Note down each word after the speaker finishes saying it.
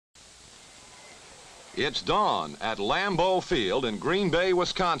It's dawn at Lambeau Field in Green Bay,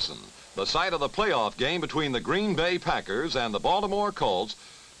 Wisconsin, the site of the playoff game between the Green Bay Packers and the Baltimore Colts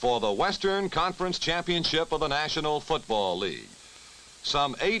for the Western Conference Championship of the National Football League.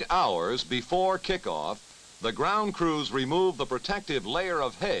 Some 8 hours before kickoff, the ground crews remove the protective layer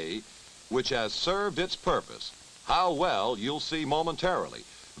of hay which has served its purpose. How well, you'll see momentarily.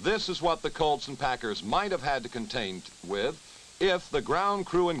 This is what the Colts and Packers might have had to contend with if the ground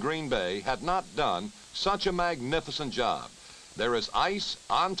crew in Green Bay had not done such a magnificent job. There is ice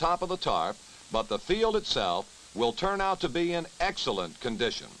on top of the tarp, but the field itself will turn out to be in excellent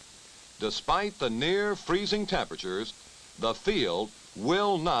condition. Despite the near freezing temperatures, the field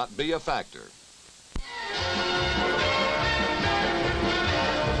will not be a factor.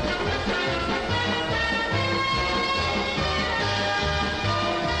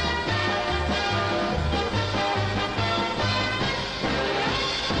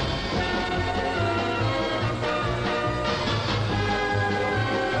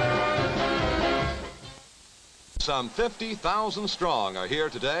 Some 50,000 strong are here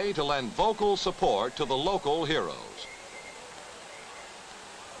today to lend vocal support to the local heroes.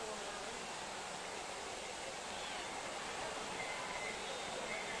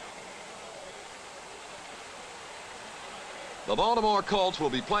 The Baltimore Colts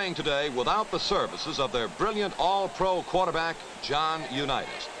will be playing today without the services of their brilliant all-pro quarterback, John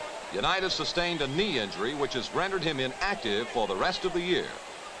Unitas. Unitas sustained a knee injury which has rendered him inactive for the rest of the year.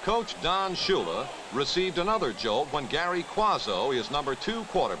 Coach Don Shula received another jolt when Gary Quazzo, his #2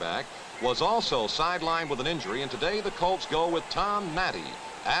 quarterback, was also sidelined with an injury, and today the Colts go with Tom Matty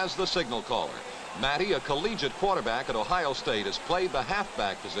as the signal caller. Matty, a collegiate quarterback at Ohio State, has played the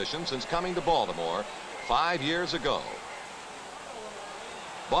halfback position since coming to Baltimore 5 years ago.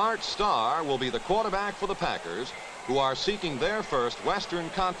 Bart Starr will be the quarterback for the Packers, who are seeking their first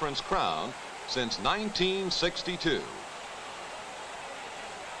Western Conference crown since 1962.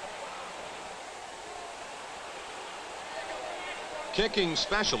 Kicking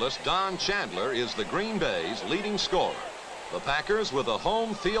specialist Don Chandler is the Green Bay's leading scorer. The Packers, with a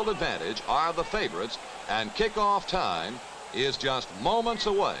home field advantage, are the favorites, and kickoff time is just moments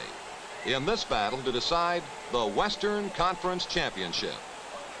away in this battle to decide the Western Conference Championship.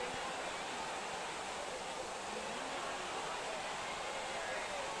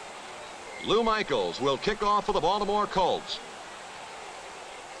 Lou Michaels will kick off for the Baltimore Colts.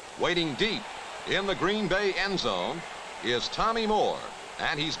 Waiting deep in the Green Bay end zone is Tommy Moore,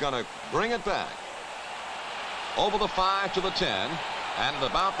 and he's going to bring it back over the 5 to the 10, and at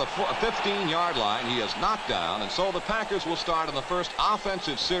about the 15-yard line he is knocked down, and so the Packers will start in the first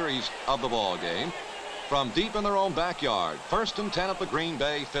offensive series of the ball game from deep in their own backyard. 1st and 10 at the Green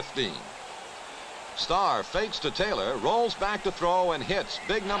Bay 15. Starr fakes to Taylor, rolls back to throw, and hits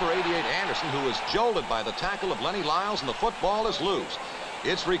big number 88 Anderson, who is jolted by the tackle of Lenny Lyles, and the football is loose.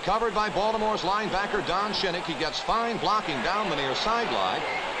 It's recovered by Baltimore's linebacker Don Shinnick. He gets fine blocking down the near sideline,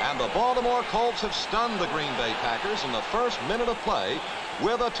 and the Baltimore Colts have stunned the Green Bay Packers in the first minute of play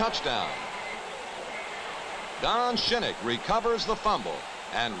with a touchdown. Don Shinnick recovers the fumble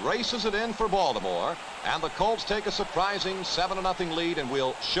and races it in for Baltimore, and the Colts take a surprising 7-0 lead, and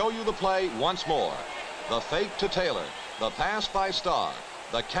we'll show you the play once more. The fake to Taylor, the pass by Starr,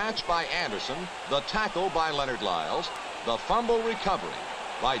 the catch by Anderson, the tackle by Leonard Lyles, the fumble recovery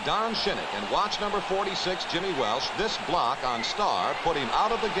by Don Shinnick, and watch number 46, Jimmy Welsh. This block on Starr put him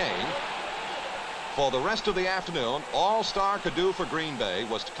out of the game. For the rest of the afternoon, all Starr could do for Green Bay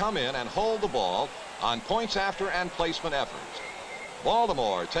was to come in and hold the ball on points after and placement efforts.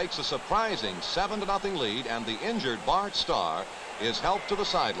 Baltimore takes a surprising 7-0 lead, and the injured Bart Starr is helped to the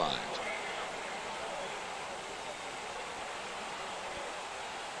sidelines.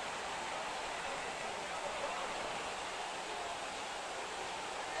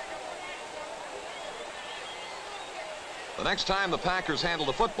 The next time the Packers handle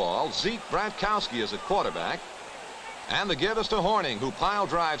the football, Zeke Bratkowski is at quarterback, and the give is to Horning, who pile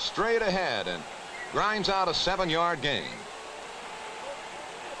drives straight ahead and grinds out a 7-yard gain.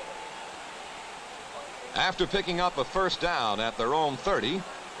 After picking up a first down at their own 30,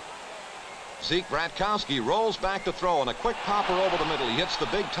 Zeke Bratkowski rolls back to throw, and a quick popper over the middle. He hits the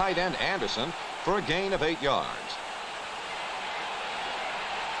big tight end Anderson for a gain of 8 yards.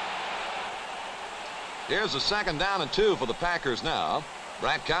 Here's a 2nd down and 2 for the Packers now.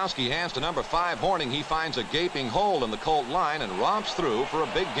 Bratkowski hands to number 5 Horning. He finds a gaping hole in the Colt line and romps through for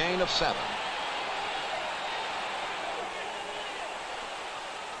a big gain of 7.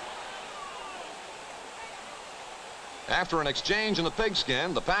 After an exchange in the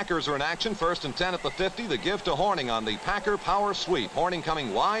pigskin, the Packers are in action. 1st and 10 at the 50. The give to Horning on the Packer power sweep. Horning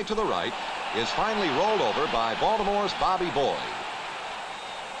coming wide to the right. is finally rolled over by Baltimore's Bobby Boyd.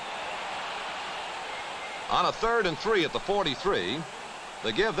 On a 3rd and 3 at the 43,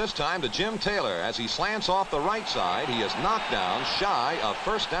 the give this time to Jim Taylor as he slants off the right side. He is knocked down shy of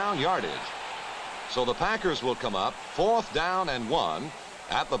first down yardage. So the Packers will come up 4th down and 1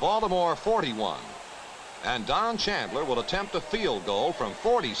 at the Baltimore 41. And Don Chandler will attempt a field goal from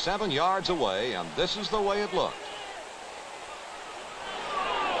 47 yards away, and this is the way it looked.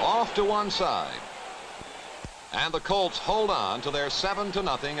 Off to one side. And the Colts hold on to their 7-0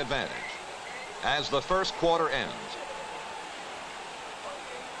 advantage as the first quarter ends.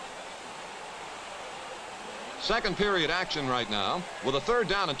 Second period action right now with a 3rd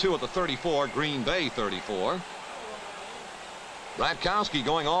down and 2 at the 34, Green Bay 34. Bratkowski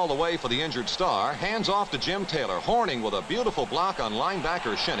going all the way for the injured star. Hands off to Jim Taylor. Horning with a beautiful block on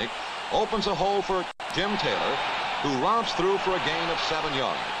linebacker Shinnick opens a hole for Jim Taylor, who romps through for a gain of 7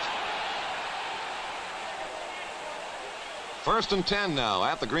 yards. 1st and 10 now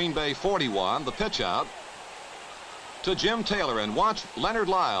at the Green Bay 41. The pitch out to Jim Taylor, and watch Leonard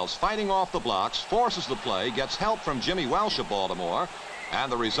Lyles fighting off the blocks, forces the play, gets help from Jimmy Welsh of Baltimore,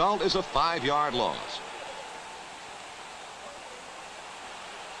 and the result is a 5-yard loss.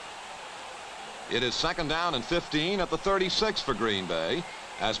 It is 2nd down and 15 at the 36 for Green Bay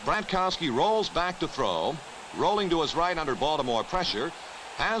as Bratkowski rolls back to throw, rolling to his right under Baltimore pressure,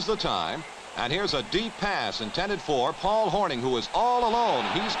 has the time, and here's a deep pass intended for Paul Horning, who is all alone.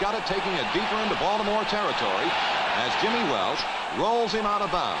 He's got it, taking it deeper into Baltimore territory as Jimmy Welsh rolls him out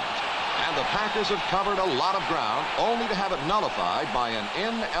of bounds. And the Packers have covered a lot of ground, only to have it nullified by an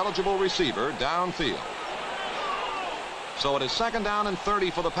ineligible receiver downfield. So it is 2nd down and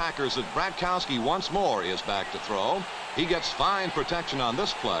 30 for the Packers as Bratkowski once more is back to throw. He gets fine protection on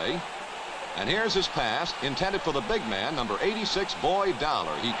this play. And here's his pass intended for the big man, number 86, Boyd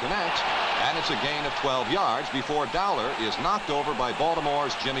Dowler. He connects, and it's a gain of 12 yards before Dowler is knocked over by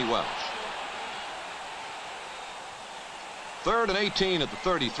Baltimore's Jimmy Welsh. 3rd and 18 at the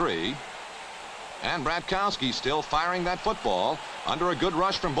 33. And Bratkowski still firing that football. Under a good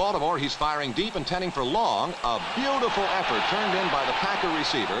rush from Baltimore, he's firing deep, intending for long. A beautiful effort turned in by the Packer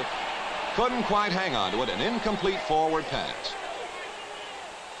receiver. Couldn't quite hang on to it. An incomplete forward pass.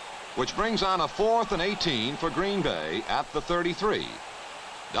 Which brings on a 4th and 18 for Green Bay at the 33.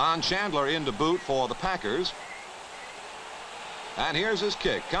 Don Chandler in to boot for the Packers. And here's his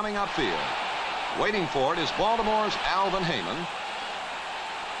kick coming upfield. Waiting for it is Baltimore's Alvin Heyman.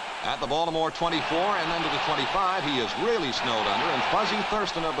 At the Baltimore 24 and then to the 25, he is really snowed under, and Fuzzy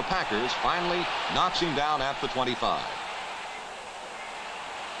Thurston of the Packers finally knocks him down at the 25.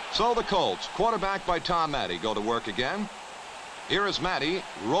 So the Colts, quarterbacked by Tom Matty, go to work again. Here is Matty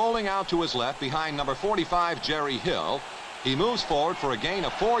rolling out to his left behind number 45, Jerry Hill. He moves forward for a gain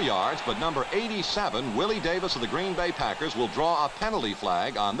of 4 yards, but number 87, Willie Davis of the Green Bay Packers, will draw a penalty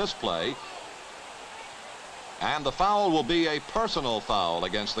flag on this play. And the foul will be a personal foul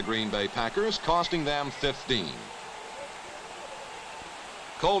against the Green Bay Packers, costing them 15.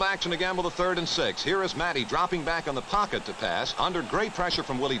 Cold action again with a 3rd and 6. Here is Matty dropping back on the pocket to pass under great pressure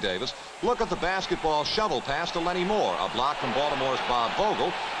from Willie Davis. Look at the basketball shovel pass to Lenny Moore. A block from Baltimore's Bob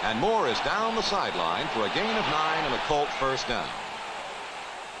Vogel, and Moore is down the sideline for a gain of 9 and a Colt 1st down.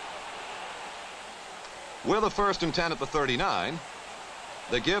 With a 1st and 10 at the 39.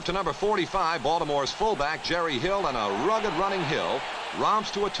 The give to number 45, Baltimore's fullback, Jerry Hill, and a rugged running Hill romps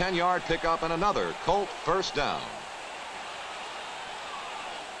to a 10-yard pickup and another Colt 1st down.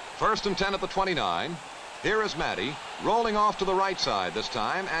 1st and 10 at the 29. Here is Matty rolling off to the right side this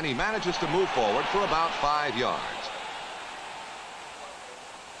time, and he manages to move forward for about 5 yards.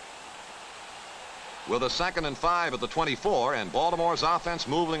 With a 2nd and 5 at the 24, and Baltimore's offense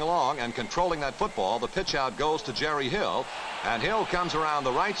moving along and controlling that football, the pitch out goes to Jerry Hill, and Hill comes around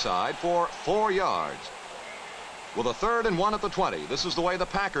the right side for 4 yards. With a 3rd and 1 at the 20, this is the way the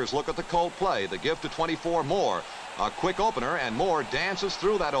Packers look at the Colt play. The give to 24, Moore. A quick opener, and Moore dances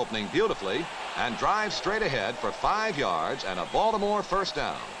through that opening beautifully and drives straight ahead for 5 yards and a Baltimore 1st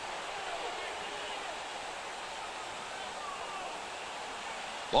down.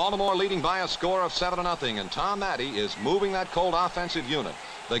 Baltimore leading by a score of 7-0, and Tom Matty is moving that Colt offensive unit.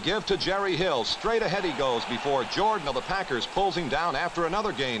 The give to Jerry Hill. Straight ahead he goes before Jordan of the Packers pulls him down after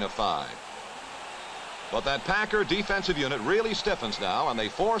another gain of 5. But that Packer defensive unit really stiffens now, and they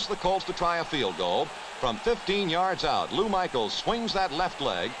force the Colts to try a field goal from 15 yards out. Lou Michaels swings that left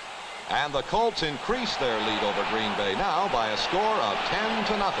leg, and the Colts increase their lead over Green Bay now by a score of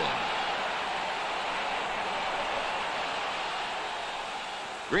 10-0.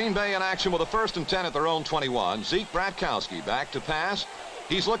 Green Bay in action with a 1st and 10 at their own 21. Zeke Bratkowski back to pass.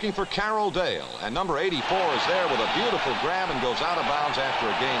 He's looking for Carroll Dale, and number 84 is there with a beautiful grab and goes out of bounds after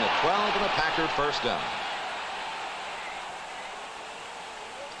a gain of 12 and a Packer first down.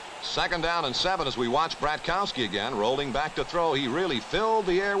 2nd down and 7 as we watch Bratkowski again rolling back to throw. He really filled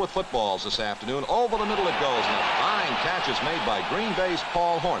the air with footballs this afternoon. Over the middle it goes, and a fine catch is made by Green Bay's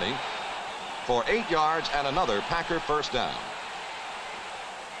Paul Hornung for 8 yards and another Packer first down.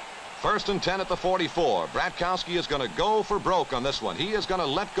 1st and 10 at the 44. Bratkowski is going to go for broke on this one. He is going to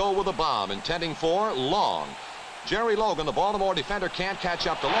let go with a bomb, intending for Long. Jerry Logan, the Baltimore defender, can't catch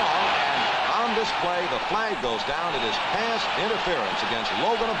up to Long, and on this play, the flag goes down. It is pass interference against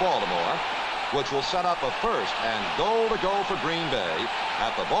Logan of Baltimore, which will set up a 1st and goal to go for Green Bay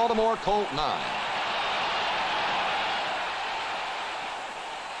at the Baltimore Colt 9.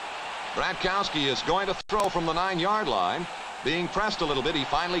 Bratkowski is going to throw from the 9-yard line. Being pressed a little bit, he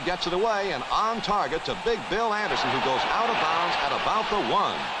finally gets it away, and on target to Big Bill Anderson, who goes out of bounds at about the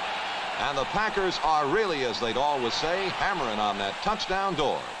 1. And the Packers are really, as they'd always say, hammering on that touchdown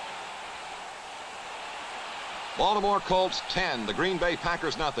door. Baltimore Colts 10, the Green Bay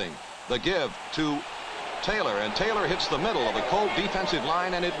Packers nothing. The give to Taylor, and Taylor hits the middle of the Colt defensive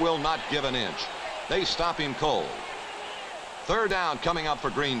line, and it will not give an inch. They stop him cold. 3rd down coming up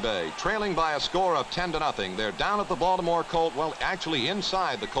for Green Bay, trailing by a score of 10-0. They're down at the Baltimore Colt, well, actually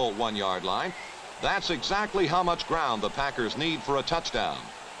inside the Colt 1-yard line. That's exactly how much ground the Packers need for a touchdown.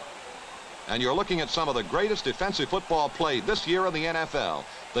 And you're looking at some of the greatest defensive football played this year in the NFL.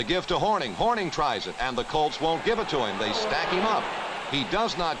 The give to Hornung. Hornung tries it, and the Colts won't give it to him. They stack him up. He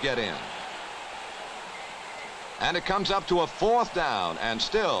does not get in. And it comes up to a 4th down, and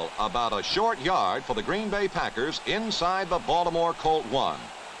still about a short yard for the Green Bay Packers inside the Baltimore Colt 1.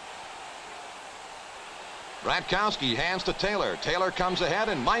 Bratkowski hands to Taylor. Taylor comes ahead,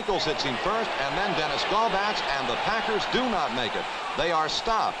 and Michaels hits him first, and then Dennis Gallbats, and the Packers do not make it. They are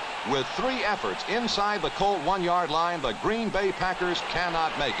stopped with 3 efforts inside the Colt 1-yard line. The Green Bay Packers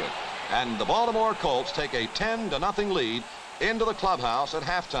cannot make it. And the Baltimore Colts take a 10-0 lead into the clubhouse at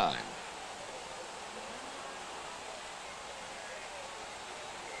halftime.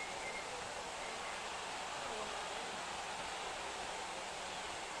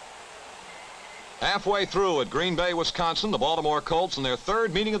 Halfway through at Green Bay, Wisconsin, the Baltimore Colts in their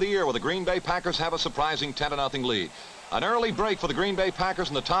 3rd meeting of the year, where the Green Bay Packers have a surprising 10-0 lead. An early break for the Green Bay Packers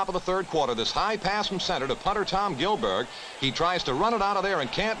in the top of the 3rd quarter. This high pass from center to punter Tom Gilberg. He tries to run it out of there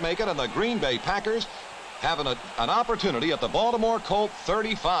and can't make it, and the Green Bay Packers have an opportunity at the Baltimore Colt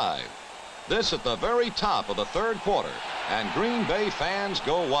 35. This at the very top of the 3rd quarter, and Green Bay fans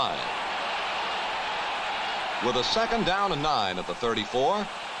go wild. With a 2nd down and 9 at the 34,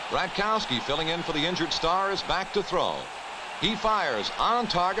 Bratkowski, filling in for the injured star, is back to throw. He fires on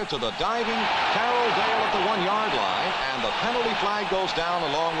target to the diving Carroll Dale at the 1-yard line, and the penalty flag goes down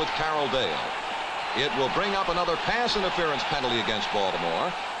along with Carroll Dale. It will bring up another pass interference penalty against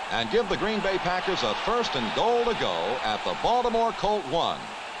Baltimore and give the Green Bay Packers a 1st and goal to go at the Baltimore Colt 1.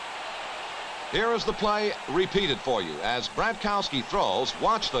 Here is the play repeated for you. As Bratkowski throws,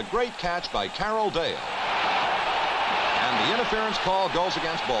 watch the great catch by Carroll Dale. And the interference call goes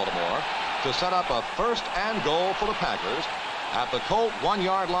against Baltimore to set up a 1st and goal for the Packers at the Colt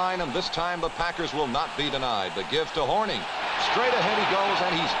 1-yard line, and this time the Packers will not be denied. The give to Hornung. Straight ahead he goes,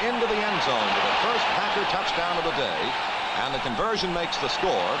 and he's into the end zone with the 1st Packer touchdown of the day. And the conversion makes the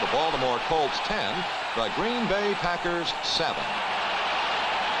score, the Baltimore Colts 10, the Green Bay Packers 7.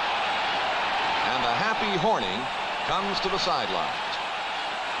 And the happy Hornung comes to the sidelines.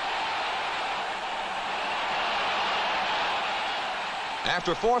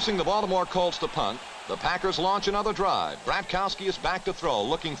 After forcing the Baltimore Colts to punt, the Packers launch another drive. Bratkowski is back to throw,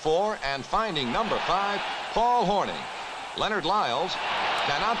 looking for and finding number 5, Paul Hornung. Leonard Lyles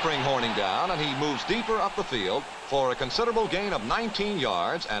cannot bring Hornung down, and he moves deeper up the field for a considerable gain of 19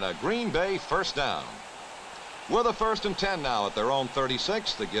 yards and a Green Bay 1st down. With a 1st and 10 now at their own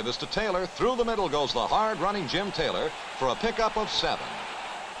 36, the give is to Taylor. Through the middle goes the hard-running Jim Taylor for a pickup of 7.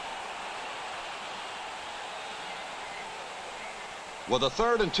 With a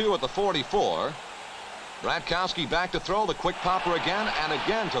 3rd and 2 at the 44, Bratkowski back to throw, the quick popper again, and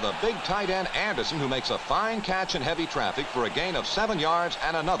again to the big tight end Anderson, who makes a fine catch in heavy traffic for a gain of 7 yards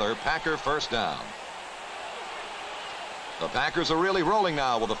and another Packer 1st down. The Packers are really rolling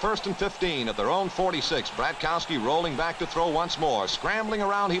now with a 1st and 15 at their own 46. Bratkowski rolling back to throw once more. Scrambling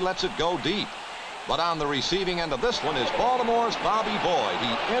around, he lets it go deep. But on the receiving end of this one is Baltimore's Bobby Boyd.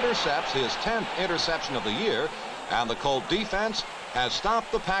 He intercepts his 10th interception of the year, and the Colt defense has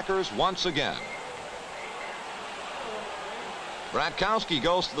stopped the Packers once again. Bratkowski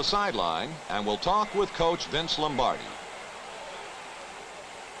goes to the sideline and will talk with Coach Vince Lombardi.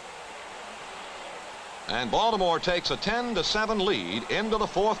 And Baltimore takes a 10-7 lead into the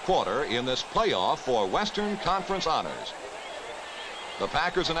fourth quarter in this playoff for Western Conference honors. The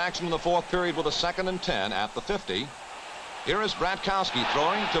Packers in action in the fourth period with a 2nd and 10 at the 50. Here is Bratkowski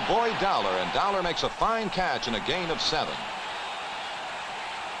throwing to Boyd Dowler, and Dowler makes a fine catch and a gain of 7.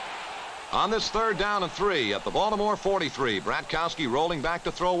 On this 3rd down and 3 at the Baltimore 43, Bratkowski rolling back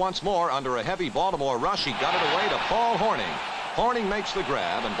to throw once more under a heavy Baltimore rush. He got it away to Paul Hornung. Hornung makes the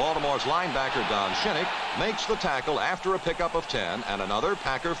grab, and Baltimore's linebacker Don Shinnick makes the tackle after a pickup of 10 and another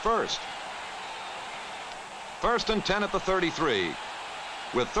Packer first. 1st and 10 at the 33.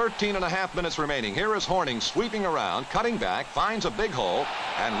 With 13.5 minutes remaining, here is Hornung sweeping around, cutting back, finds a big hole,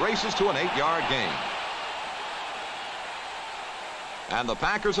 and races to an 8-yard gain. And the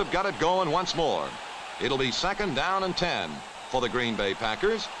Packers have got it going once more. It'll be 2nd down and 10 for the Green Bay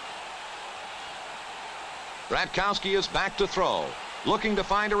Packers. Bratkowski is back to throw, looking to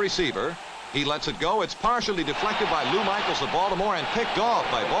find a receiver. He lets it go. It's partially deflected by Lou Michaels of Baltimore and picked off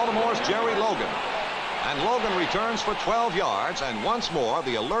by Baltimore's Jerry Logan. And Logan returns for 12 yards, and once more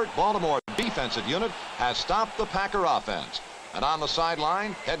the alert Baltimore defensive unit has stopped the Packer offense. And on the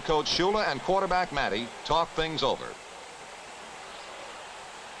sideline, head coach Shula and quarterback Matty talk things over.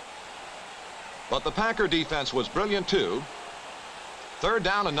 But the Packer defense was brilliant too. 3rd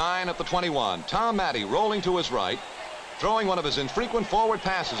down and 9 at the 21. Tom Matty rolling to his right, throwing one of his infrequent forward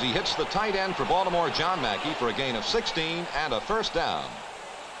passes. He hits the tight end for Baltimore, John Mackey, for a gain of 16 and a 1st down.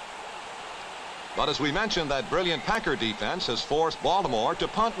 But as we mentioned, that brilliant Packer defense has forced Baltimore to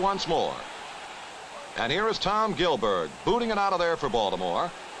punt once more. And here is Tom Gilberg booting it out of there for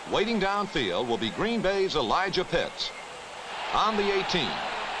Baltimore. Waiting downfield will be Green Bay's Elijah Pitts. On the 18.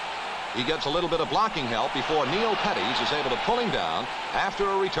 He gets a little bit of blocking help before Neil Petties is able to pull him down after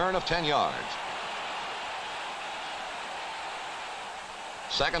a return of 10 yards.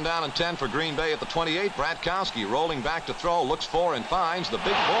 2nd down and 10 for Green Bay at the 28. Bratkowski rolling back to throw, looks for and finds the big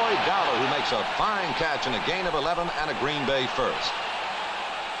Boyd Dowler, who makes a fine catch and a gain of 11 and a Green Bay first.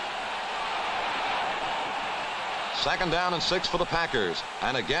 2nd down and 6 for the Packers.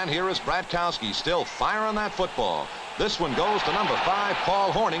 And again, here is Bratkowski still firing that football. This one goes to number 5,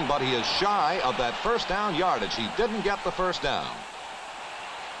 Paul Hornung, but he is shy of that 1st down yardage. He didn't get the 1st down.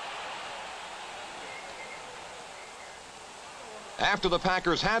 After the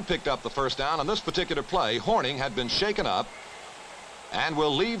Packers had picked up the 1st down on this particular play, Hornung had been shaken up and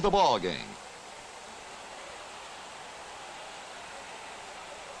will leave the ball game.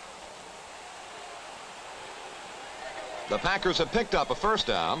 The Packers have picked up a 1st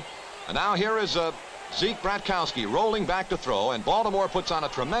down, and now here is Zeke Bratkowski rolling back to throw, and Baltimore puts on a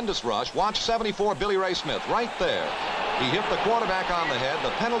tremendous rush. Watch 74 Billy Ray Smith right there. He hit the quarterback on the head.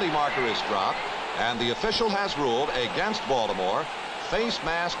 The penalty marker is dropped, and the official has ruled against Baltimore, face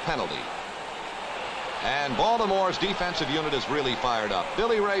mask penalty. And Baltimore's defensive unit is really fired up.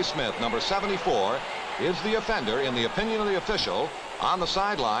 Billy Ray Smith, number 74, is the offender in the opinion of the official. On the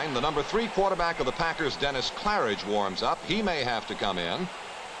sideline, the number 3 quarterback of the Packers, Dennis Claridge, warms up. He may have to come in,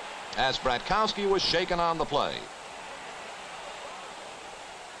 as Bratkowski was shaken on the play.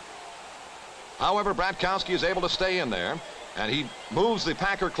 However, Bratkowski is able to stay in there, and he moves the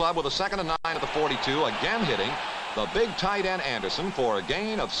Packer club with a 2nd and 9 at the 42, again hitting the big tight end Anderson for a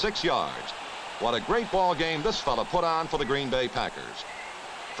gain of 6 yards. What a great ball game this fella put on for the Green Bay Packers.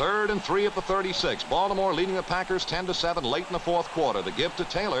 3rd and 3 at the 36. Baltimore leading the Packers 10-7 late in the fourth quarter. The give to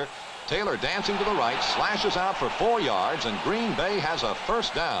Taylor. Taylor dancing to the right, slashes out for 4 yards, and Green Bay has a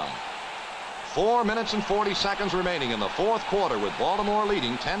 1st down. 4 minutes and 40 seconds remaining in the fourth quarter, with Baltimore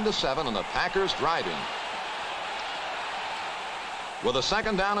leading 10-7 and the Packers driving. With a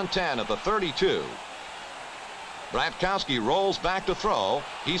 2nd down and 10 at the 32. Bratkowski rolls back to throw.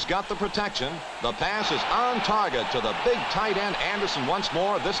 He's got the protection. The pass is on target to the big tight end Anderson once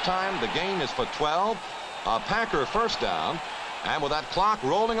more. This time the gain is for 12. A Packer 1st down. And with that clock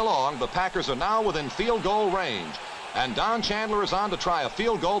rolling along, the Packers are now within field goal range. And Don Chandler is on to try a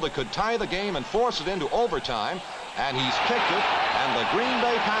field goal that could tie the game and force it into overtime. And he's kicked it. And the Green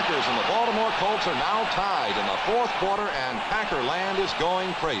Bay Packers and the Baltimore Colts are now tied in the fourth quarter, and Packer land is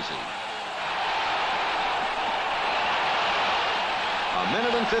going crazy. A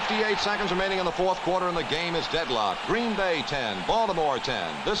minute and 58 seconds remaining in the fourth quarter, and the game is deadlocked. Green Bay 10, Baltimore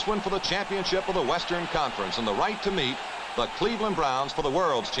 10. This one for the championship of the Western Conference and the right to meet the Cleveland Browns for the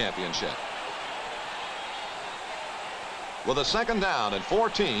World's Championship. With a 2nd down and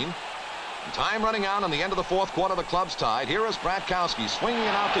 14, time running out on the end of the fourth quarter, the club's tied. Here is Bratkowski swinging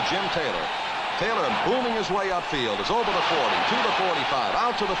it out to Jim Taylor. Taylor booming his way upfield is over the 40, to the 45,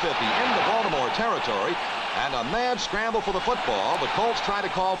 out to the 50, into Baltimore territory. And a mad scramble for the football. The Colts try to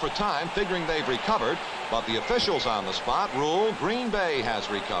call for time, figuring they've recovered, but the officials on the spot rule Green Bay has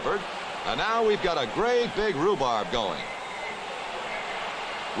recovered. And now we've got a great big rhubarb going.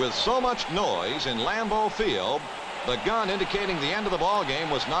 With so much noise in Lambeau Field, the gun indicating the end of the ball game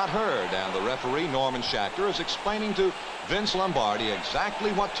was not heard, and the referee, Norman Schachter, is explaining to Vince Lombardi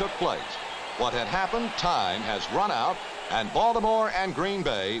exactly what took place. What had happened, time has run out, and Baltimore and Green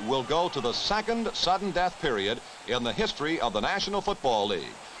Bay will go to the second sudden death period in the history of the National Football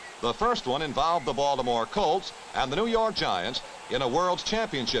League. The first one involved the Baltimore Colts and the New York Giants in a World's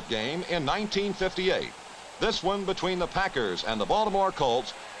Championship game in 1958. This one between the Packers and the Baltimore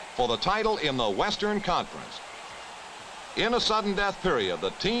Colts for the title in the Western Conference. In a sudden death period,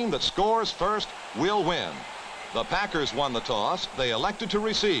 the team that scores first will win. The Packers won the toss. They elected to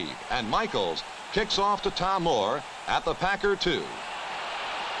receive, and Michaels kicks off to Tom Moore at the Packer 2.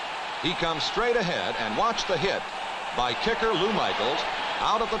 He comes straight ahead, and watch the hit by kicker Lou Michaels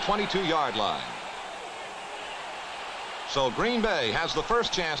out at the 22-yard line. So Green Bay has the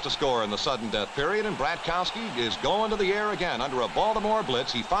first chance to score in the sudden death period, and Bratkowski is going to the air again under a Baltimore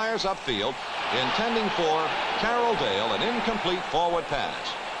blitz. He fires upfield, intending for Carroll Dale, an incomplete forward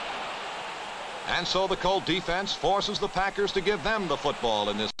pass. And so the Colt defense forces the Packers to give them the football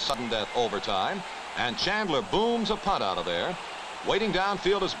in this sudden death overtime, and Chandler booms a punt out of there. Waiting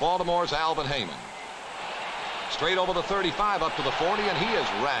downfield is Baltimore's Alvin Hayman. Straight over the 35 up to the 40, and he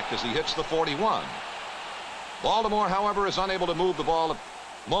is racked as he hits the 41. Baltimore, however, is unable to move the ball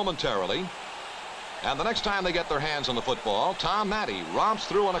momentarily. And the next time they get their hands on the football, Tom Matty romps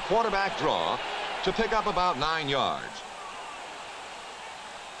through on a quarterback draw to pick up about 9 yards.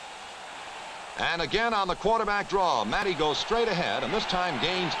 And again on the quarterback draw, Matty goes straight ahead, and this time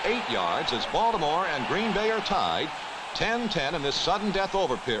gains 8 yards as Baltimore and Green Bay are tied 10-10 in this sudden death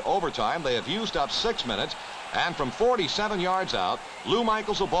overtime. They have used up 6 minutes, and from 47 yards out, Lou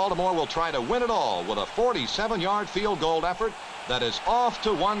Michaels of Baltimore will try to win it all with a 47-yard field goal effort that is off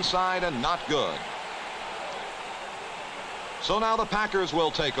to one side and not good. So now the Packers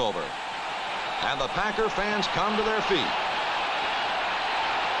will take over, and the Packer fans come to their feet.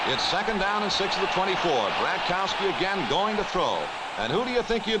 It's second down and 6 of the 24. Bratkowski again going to throw. And who do you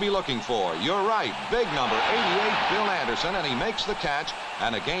think you'll be looking for? You're right, big number 88, Bill Anderson, and he makes the catch,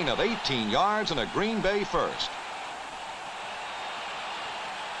 and a gain of 18 yards and a Green Bay first.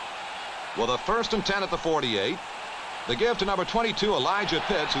 With a 1st and 10 at the 48, the give to number 22, Elijah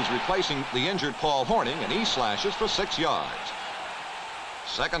Pitts, who's replacing the injured Paul Hornung, and he slashes for 6 yards.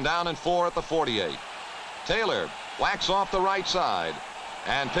 Second down and 4 at the 48. Taylor whacks off the right side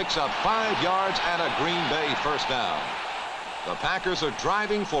and picks up 5 yards and a Green Bay first down. The Packers are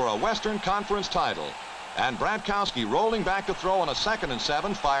driving for a Western Conference title, and Bratkowski rolling back to throw on a 2nd and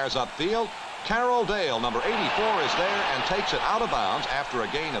 7, fires upfield. Carroll Dale, number 84, is there and takes it out of bounds after a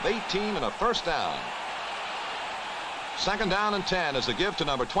gain of 18 and a first down. Second down and 10 is the give to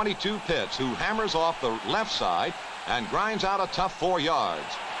number 22, Pitts, who hammers off the left side and grinds out a tough 4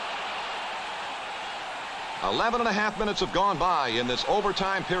 yards. 11.5 minutes have gone by in this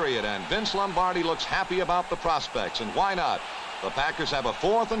overtime period, and Vince Lombardi looks happy about the prospects, and why not? The Packers have a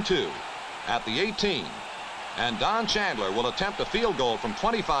 4th and 2 at the 18, and Don Chandler will attempt a field goal from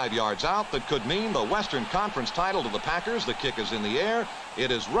 25 yards out that could mean the Western Conference title to the Packers. The kick is in the air.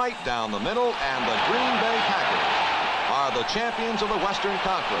 It is right down the middle, and the Green Bay Packers are the champions of the Western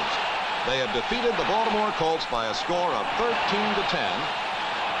Conference. They have defeated the Baltimore Colts by a score of 13-10.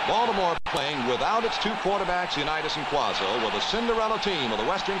 Baltimore playing without its 2 quarterbacks, Unitas and Quazzo, with a Cinderella team of the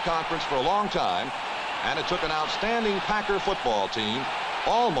Western Conference for a long time, and it took an outstanding Packer football team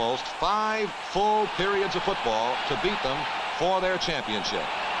almost 5 full periods of football to beat them for their championship.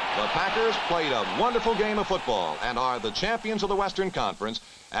 The Packers played a wonderful game of football and are the champions of the Western Conference,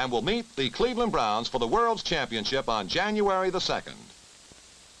 and will meet the Cleveland Browns for the World's Championship on January the 2nd.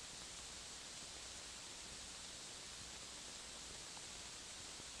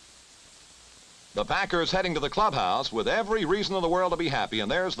 The Packers heading to the clubhouse with every reason in the world to be happy, and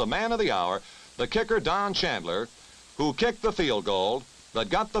there's the man of the hour, the kicker Don Chandler, who kicked the field goal that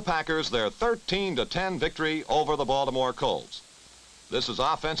got the Packers their 13-10 victory over the Baltimore Colts. This is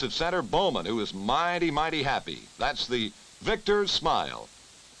offensive center Bowman, who is mighty, mighty happy. That's the victor's smile.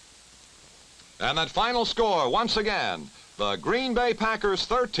 And that final score, once again, the Green Bay Packers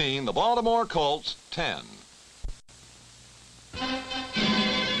 13, the Baltimore Colts 10.